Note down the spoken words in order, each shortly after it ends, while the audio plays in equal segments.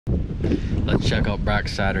Let's check out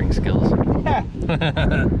Brock's soldering skills. Yeah,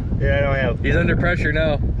 I don't have. He's under pressure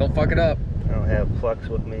now. Don't fuck it up. I don't have flux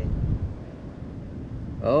with me.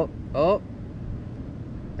 Oh, oh.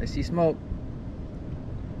 I see smoke.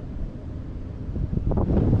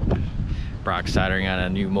 Brock's soldering on a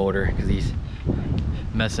new motor because he's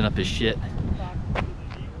messing up his shit. Well,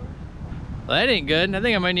 that ain't good. I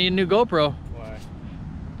think I might need a new GoPro. Why?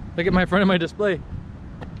 Look at my front of my display.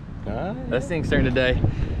 Yeah. This thing's starting to die.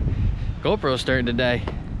 GoPro's starting to die.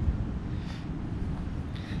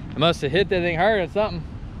 I must have hit that thing hard on something.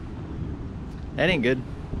 That ain't good.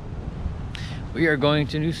 We are going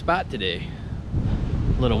to a new spot today.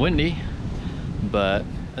 A little windy, but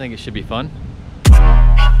I think it should be fun.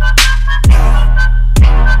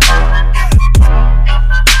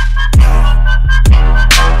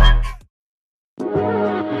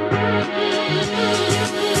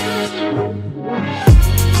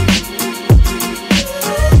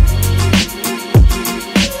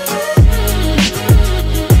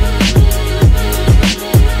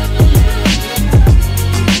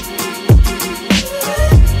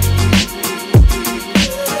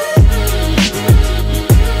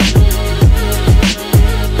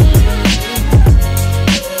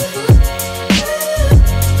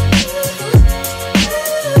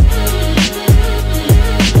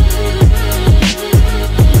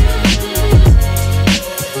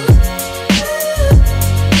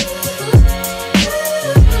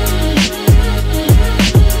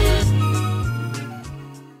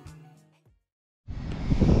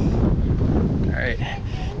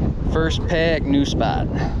 First pack, new spot.